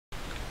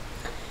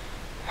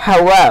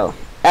Hello,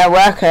 and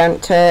welcome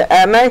to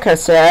Minecraft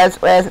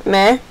Series with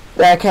me,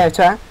 the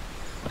character.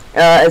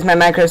 As my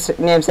Minecraft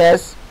name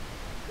says,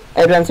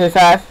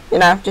 8135. You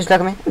know, just look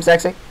at me, I'm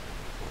sexy.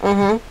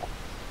 And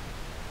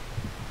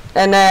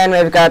then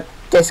we've got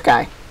this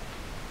guy.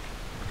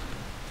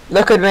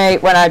 Look at me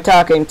when I'm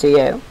talking to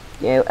you,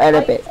 you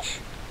other bitch.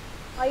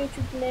 My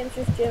YouTube name's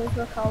just James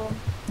McCallum.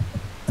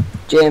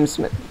 James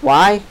Smith.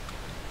 Why?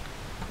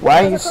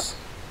 Why are you?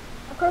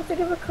 I can't think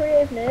of a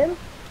creative name.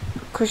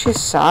 Cause you're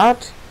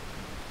sad.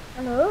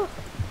 I know.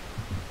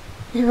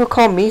 You will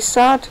call me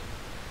sad?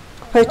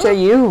 Compared to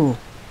you.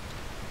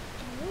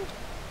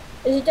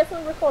 Is he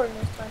definitely recording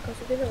this time? Because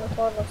he didn't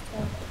record last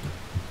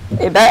time.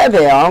 It better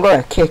be, or I'm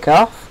gonna kick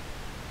off.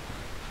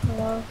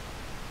 Hello.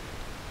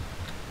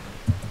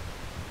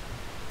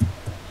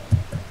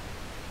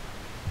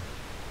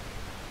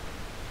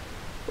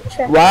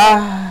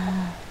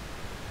 Why?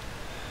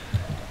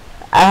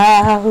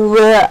 I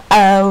will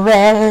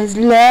always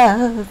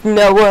love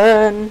no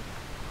one.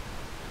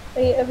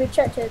 Have you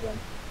checked it then?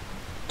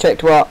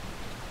 Checked what?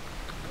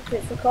 If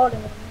it's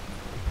recording then.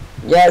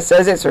 Yeah, it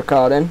says it's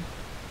recording.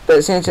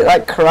 But since it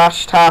like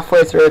crashed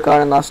halfway through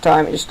recording last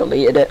time, it just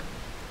deleted it.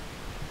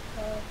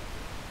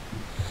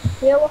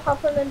 Yeah, what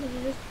happened then? Did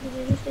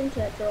you just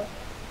internet drop?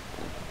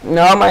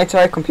 No, my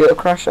entire computer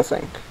crashed, I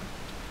think.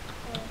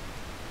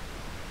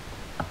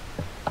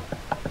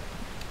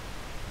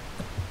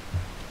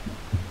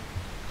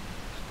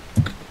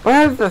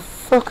 Where the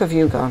fuck have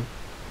you gone?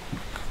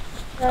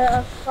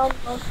 I found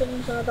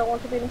mountains and I don't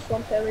want to be in a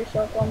swamp area,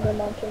 so I've gone to the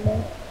mountain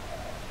now.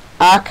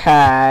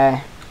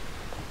 Okay.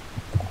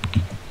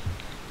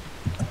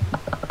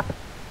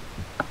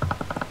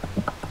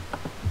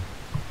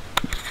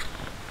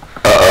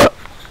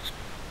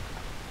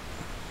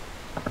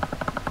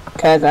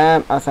 Cause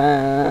I'm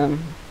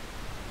awesome.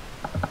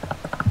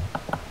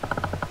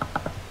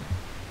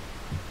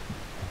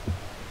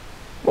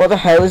 What the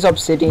hell is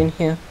obsidian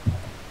here?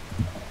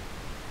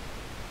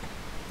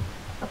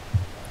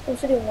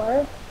 Obsidian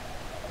where?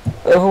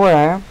 Over where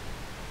I am.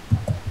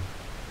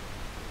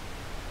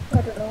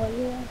 I don't know where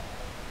you are.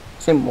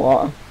 It's in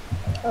water.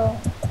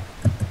 Oh.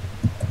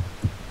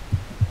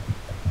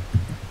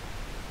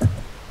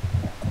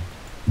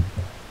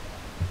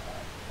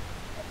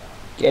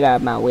 Get out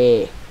of my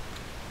way.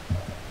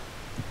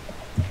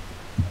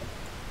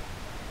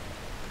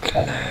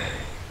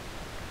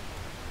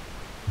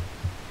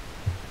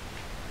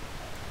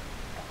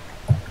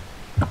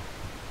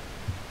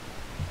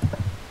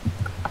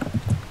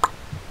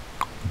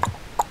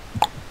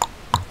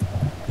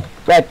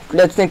 Right,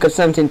 let's think of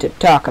something to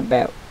talk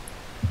about.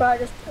 Right,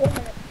 just 1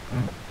 minute.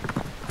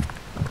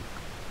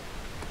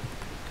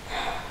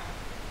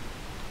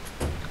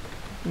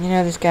 You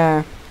know this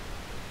guy,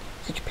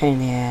 such a pain in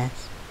the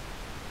ass.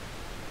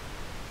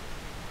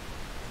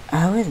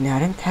 Oh, it's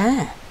not in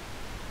time.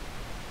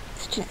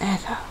 Such an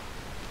asshole.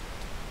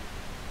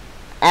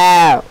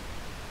 Ow.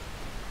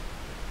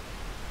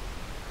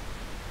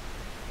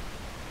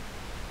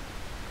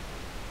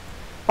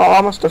 Oh,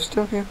 all my stuff's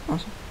still here.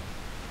 Awesome.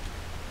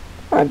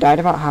 I died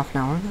about half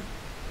an hour ago.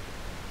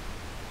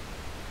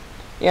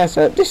 Yeah,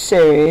 so this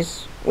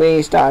series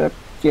we started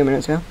a few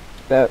minutes ago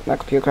about my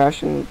computer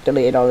crash and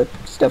deleted all the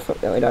stuff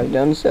that we'd already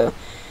done, so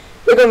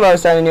we're going to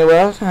start a new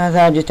world, as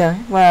I just tell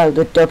you. Well,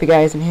 the dopey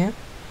guy isn't here.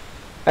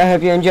 I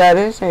hope you enjoy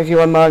this, and if you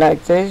want more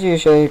like this, you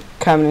should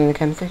comment in the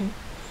comment section.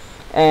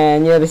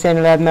 And you'll be seeing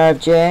a lot more of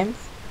James.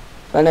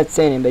 Well, not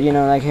seeing him, but you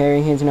know, like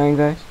hearing his annoying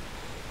voice.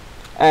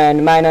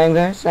 And my annoying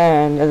voice,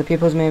 and other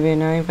people's maybe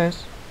annoying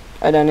voice.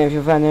 I don't know if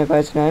you find their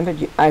voice annoying, but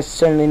I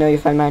certainly know you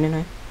find mine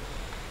annoying.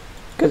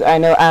 Because I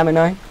know I'm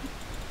annoying,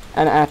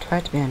 and I try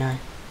to be annoying.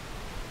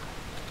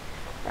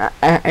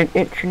 And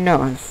it's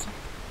nice.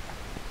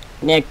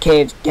 Nick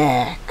Cave's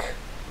deck.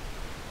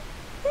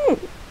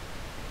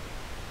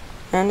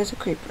 And there's a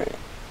creeper in it.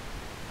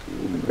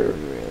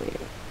 Really.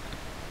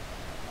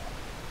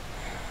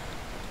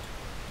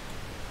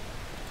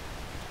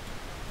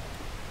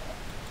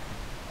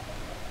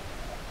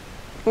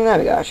 There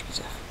we go, I should be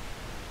safe.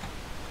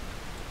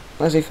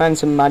 Unless he finds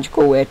some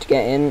magical way to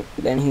get in,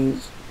 then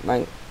he's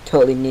like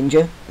totally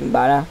ninja and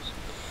badass.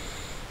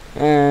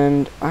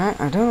 And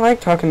I don't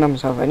like talking to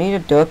myself. I need a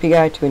dopey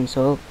guy to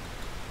insult.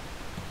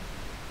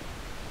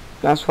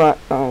 That's what.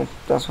 Oh,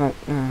 that's what.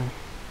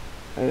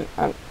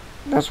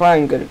 That's why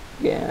I'm good at.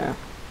 Yeah.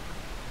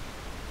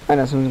 I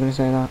know someone's gonna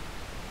say that.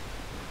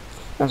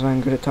 That's why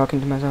I'm good at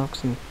talking to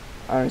myself,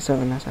 or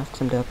insulting myself,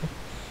 because I'm dopey.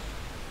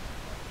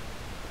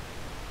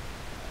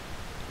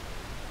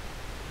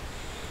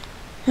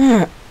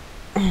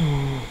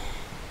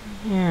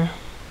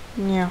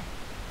 Yeah.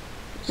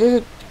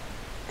 This is...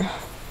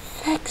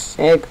 Fuck's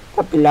sake,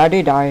 I'm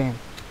bloody dying.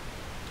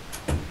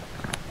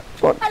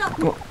 What?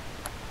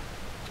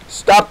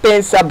 Stop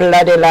being so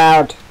bloody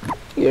loud,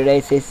 you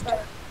racist. Right.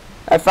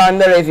 I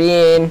found the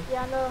ravine.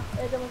 Yeah, I know.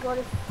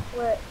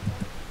 Wait.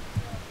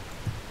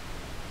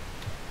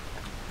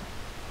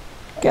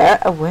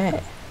 Get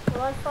away.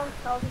 Well, I found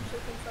 1,000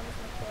 chickens on this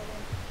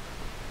recording.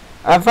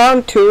 I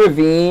found 2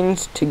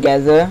 ravines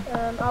together.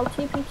 I'll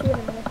TP to you in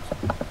a minute.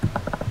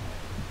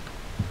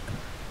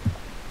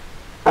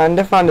 And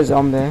I found a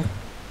zombie.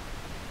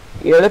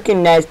 You're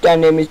looking nice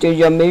down there, Mr.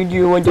 Zombie. Do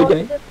you want to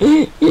die?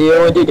 You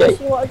want to die?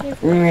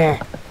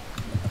 Yeah.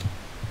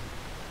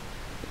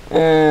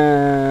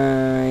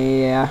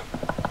 Yeah.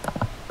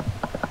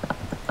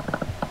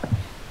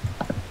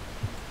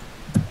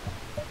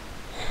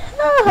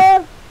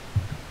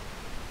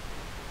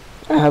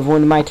 I have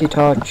one mighty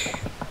torch.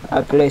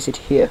 I'll place it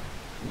here.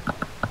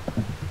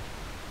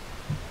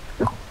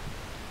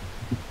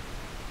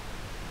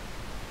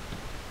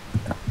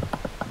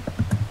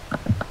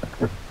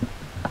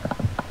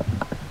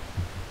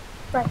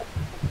 Right.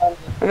 I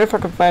wonder if I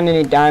can find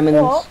any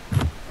diamonds. What?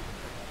 I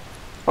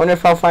wonder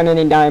if I'll find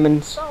any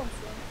diamonds. Found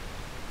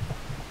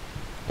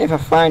some. If I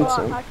find Oh,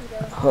 some, I can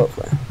get it.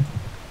 hopefully.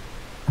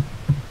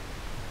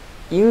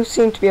 You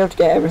seem to be able to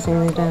get everything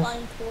these days.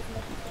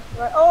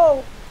 Right.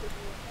 Oh!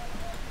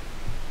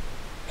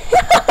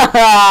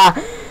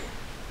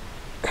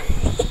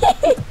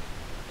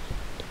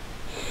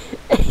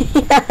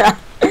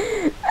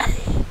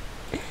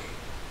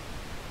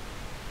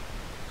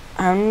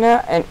 I'm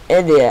not an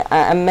idiot.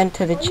 I'm meant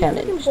to be Are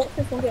challenged. you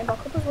thinking from getting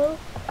back up as well?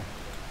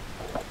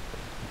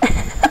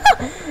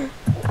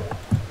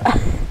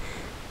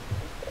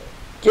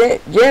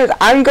 James,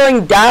 I'm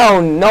going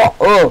down,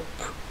 not up.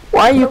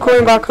 Why are you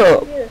going back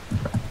up?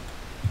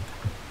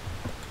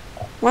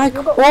 Like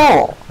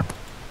what?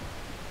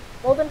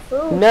 More than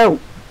food. No.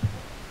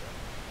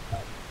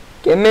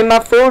 Give me my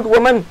food,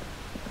 woman.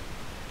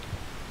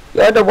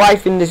 You're the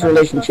wife in this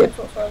relationship.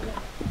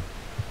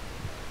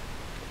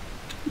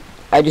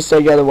 I just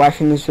said you're the wife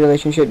in this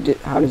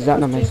relationship. How does that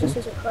not make sense?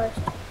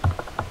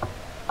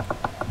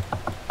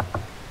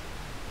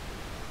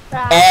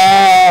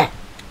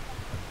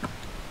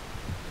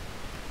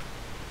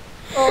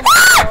 Oh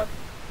my god.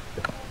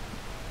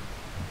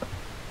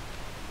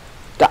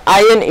 The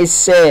iron is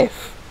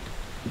safe.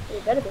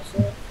 You better be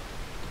safe.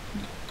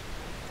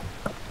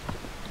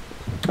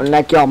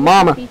 Unlike your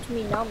mama. Beat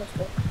me now,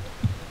 mister.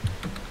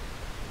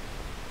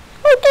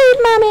 Okay,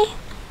 mommy.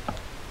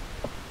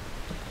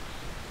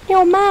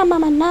 You're my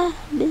mama now,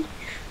 bitch.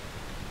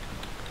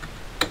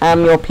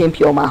 I'm your pimp,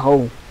 you're my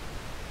hoe.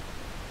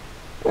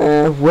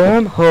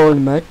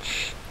 Wormhole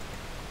much?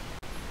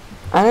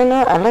 I don't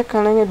know, I like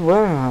calling it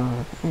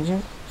wormhole. It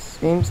just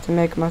seems to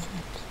make more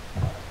sense.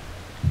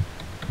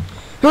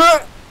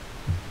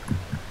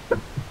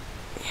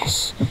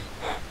 Yes.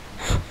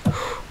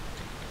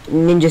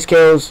 Ninja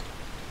skills.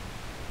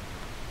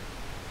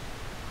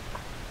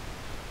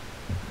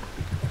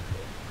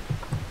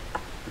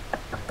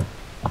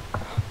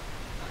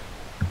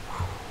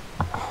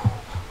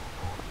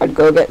 I'd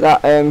go get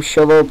that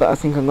shovel, but I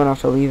think I'm gonna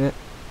have to leave it.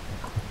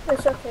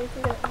 It's okay, you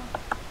can get it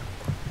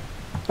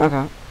now.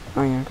 Okay.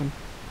 Oh yeah, I can.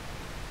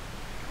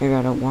 Maybe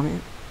I don't want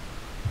it.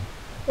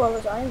 Well,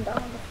 there's iron down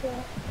on the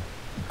floor.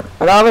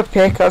 I don't have a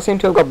pick, I seem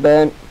to have got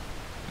burnt.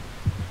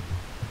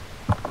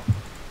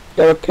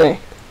 Got a pick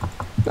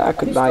that I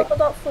could buy. Have you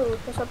stopped that food?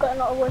 Because I better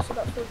not have wasted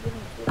that food giving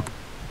it to you.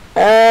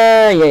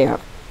 Yeah, you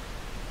have.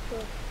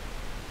 Good.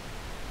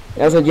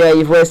 I said, yeah,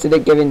 you've wasted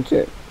it giving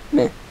to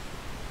me.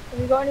 Have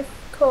you got any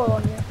coal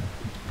on you?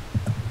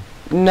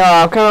 No,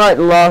 I've kind of like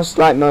lost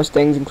like most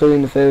things,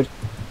 including the food.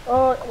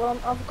 Oh, well,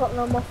 I've got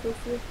no more food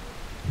for you.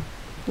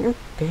 You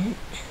bitch.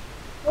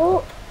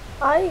 Oh,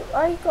 I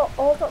got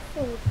all that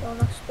food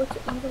and I split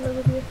it evenly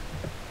with you.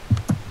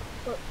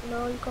 But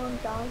no, you're going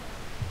down.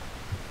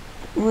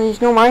 Well,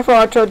 it's not my fault.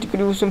 I tried to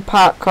do some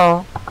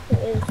parkour. It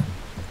is.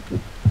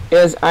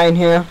 There's iron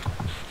here.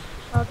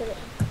 I'll get it.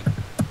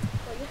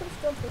 But you can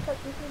still pick up,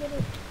 you can get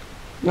it.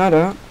 No, I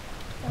don't.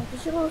 Oh,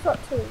 did you lose that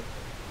too?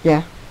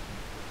 Yeah.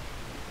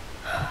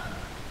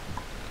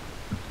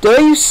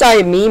 Don't you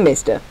say me,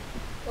 mister.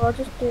 Well, I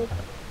just did.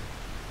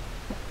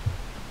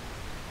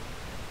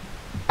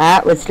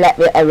 I would slap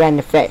you around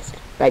the face.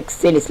 Like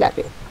silly slap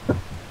you.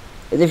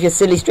 As if you're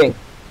silly string.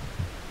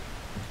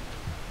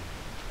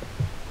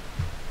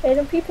 Hey,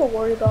 don't people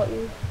worry about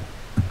you?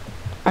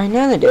 I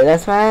know they do.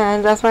 That's why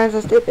I'm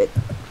so stupid.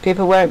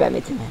 People worry about me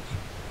too much.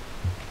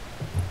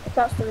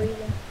 That's the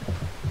reason.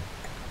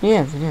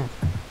 Yes, it is.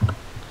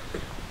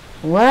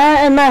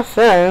 Where in my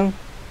phone?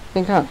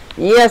 Think on.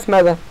 Yes,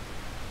 mother.